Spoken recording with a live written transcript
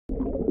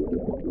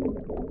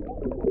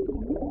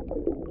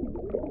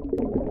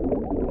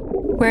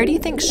Where do you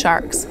think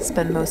sharks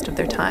spend most of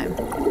their time?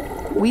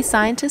 We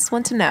scientists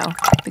want to know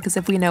because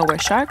if we know where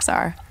sharks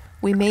are,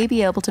 we may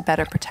be able to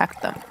better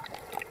protect them.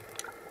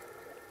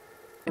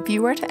 If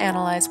you were to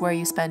analyze where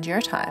you spend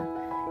your time,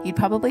 you'd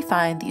probably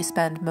find that you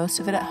spend most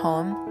of it at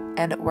home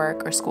and at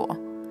work or school.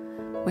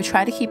 We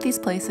try to keep these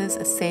places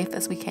as safe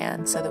as we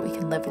can so that we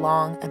can live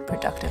long and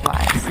productive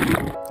lives.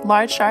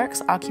 Large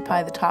sharks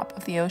occupy the top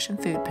of the ocean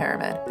food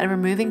pyramid, and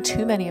removing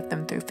too many of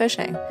them through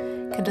fishing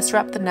can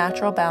disrupt the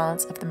natural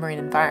balance of the marine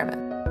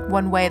environment.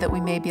 One way that we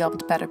may be able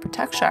to better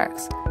protect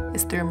sharks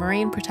is through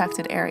marine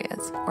protected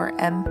areas, or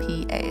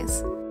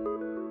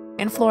MPAs.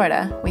 In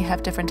Florida, we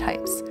have different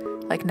types,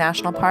 like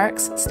national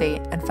parks,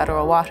 state, and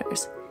federal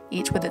waters,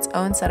 each with its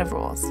own set of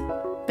rules.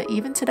 But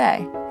even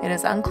today, it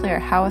is unclear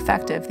how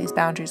effective these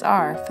boundaries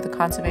are for the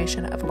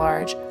conservation of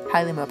large,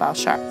 highly mobile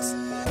sharks.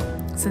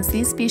 Since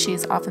these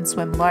species often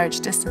swim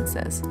large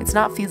distances, it's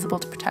not feasible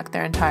to protect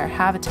their entire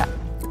habitat.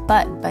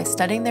 But by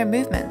studying their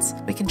movements,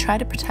 we can try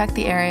to protect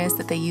the areas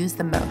that they use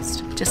the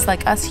most, just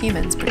like us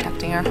humans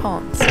protecting our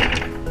homes.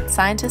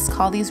 Scientists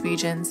call these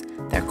regions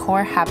their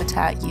core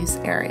habitat use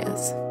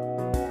areas.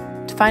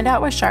 To find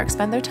out where sharks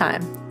spend their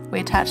time, we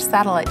attached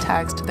satellite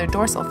tags to their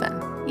dorsal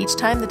fin. Each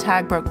time the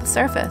tag broke the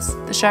surface,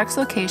 the shark's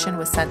location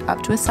was sent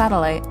up to a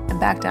satellite and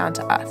back down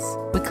to us.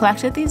 We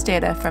collected these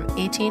data from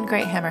 18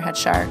 great hammerhead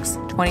sharks,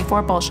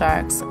 24 bull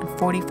sharks, and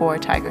 44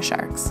 tiger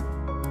sharks.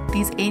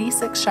 These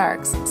 86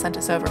 sharks sent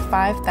us over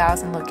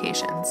 5,000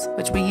 locations,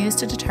 which we used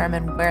to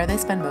determine where they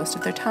spend most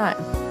of their time.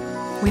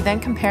 We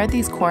then compared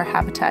these core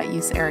habitat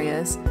use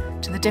areas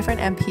to the different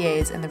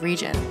MPAs in the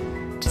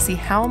region to see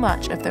how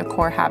much of their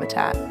core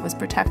habitat was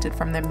protected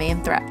from their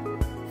main threat,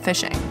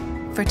 fishing.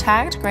 For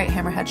tagged great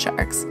hammerhead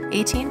sharks,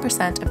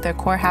 18% of their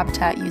core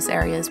habitat use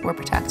areas were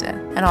protected,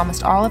 and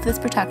almost all of this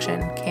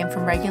protection came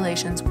from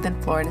regulations within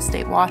Florida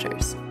state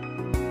waters.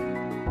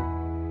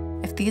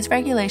 If these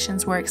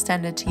regulations were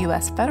extended to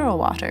U.S. federal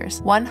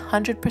waters,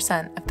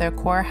 100% of their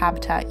core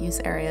habitat use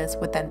areas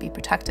would then be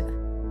protected.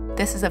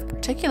 This is of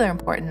particular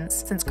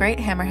importance since great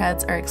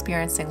hammerheads are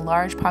experiencing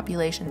large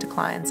population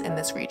declines in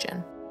this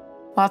region.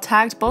 While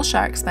tagged bull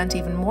sharks spent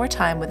even more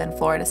time within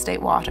Florida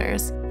state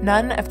waters,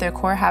 none of their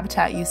core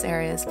habitat use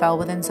areas fell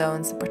within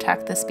zones that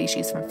protect this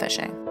species from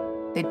fishing.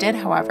 They did,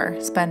 however,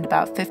 spend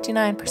about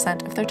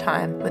 59% of their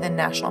time within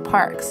national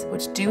parks,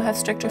 which do have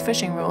stricter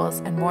fishing rules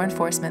and more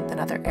enforcement than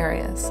other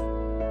areas.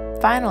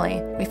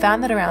 Finally, we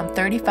found that around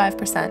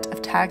 35%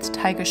 of tagged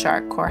tiger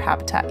shark core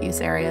habitat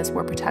use areas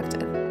were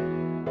protected.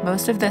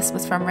 Most of this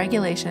was from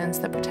regulations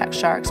that protect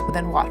sharks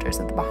within waters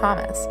of the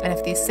Bahamas, and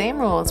if these same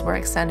rules were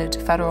extended to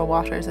federal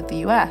waters of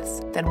the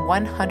US, then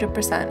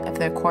 100% of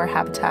their core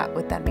habitat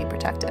would then be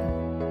protected.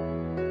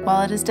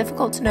 While it is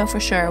difficult to know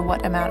for sure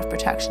what amount of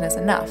protection is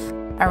enough,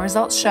 our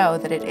results show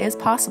that it is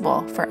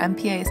possible for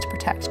MPAs to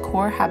protect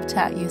core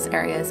habitat use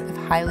areas of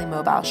highly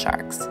mobile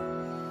sharks.